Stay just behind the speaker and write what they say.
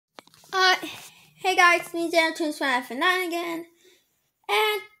Hey guys, it's me Zanders from F9 again,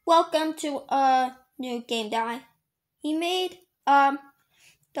 and welcome to a new game that he made.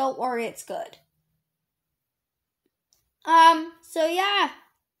 Don't worry, it's good. So yeah,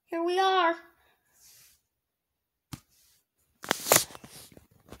 here we are.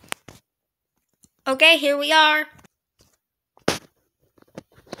 Okay, here we are.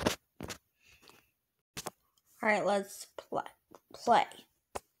 Alright, let's play.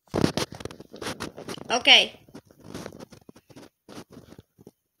 Okay.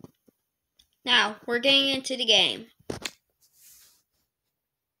 Now, we're getting into the game.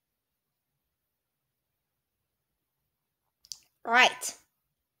 Alright.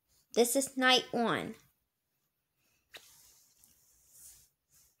 This is night 1.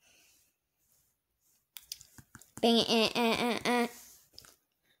 Bang,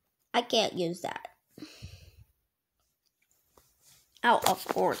 I can't use that. Out of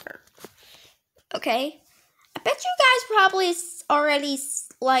order. Okay. I bet you guys probably already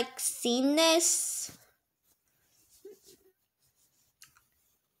seen this.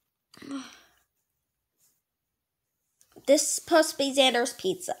 This is supposed to be Zanders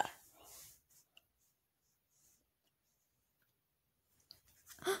pizza.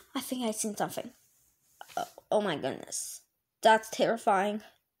 I think I've seen something. Oh my goodness. That's terrifying.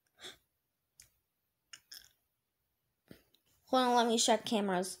 Hold on, let me check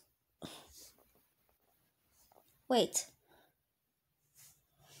cameras. Wait.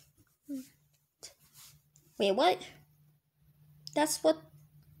 Wait, what? That's what...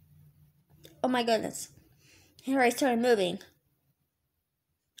 Oh my goodness. Here I started moving.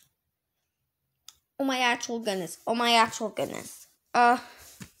 Oh my actual goodness. Oh my actual goodness. Oh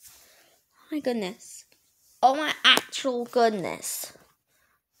my goodness. Oh my actual goodness.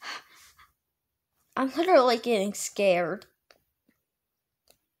 I'm literally getting scared.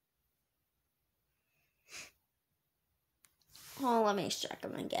 Oh, let me check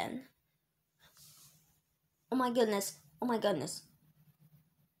them again. Oh my goodness. Oh my goodness.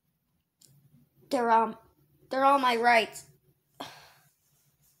 They're on my right.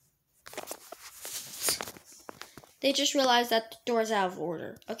 They just realized that the door's out of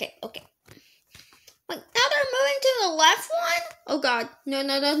order. Okay. Wait, now they're moving to the left one? Oh god. No.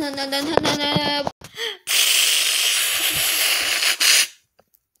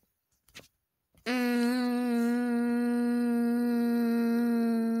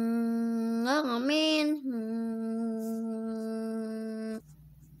 Oh man.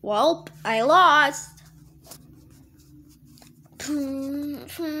 Well, I lost.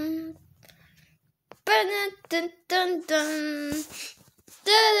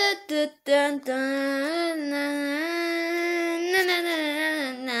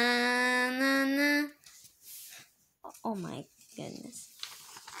 Oh my goodness.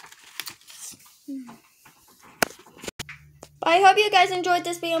 I hope you guys enjoyed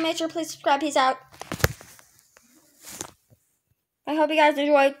this video. Make sure to please subscribe. Peace out. I hope you guys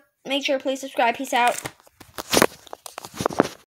enjoyed. Make sure to please subscribe. Peace out.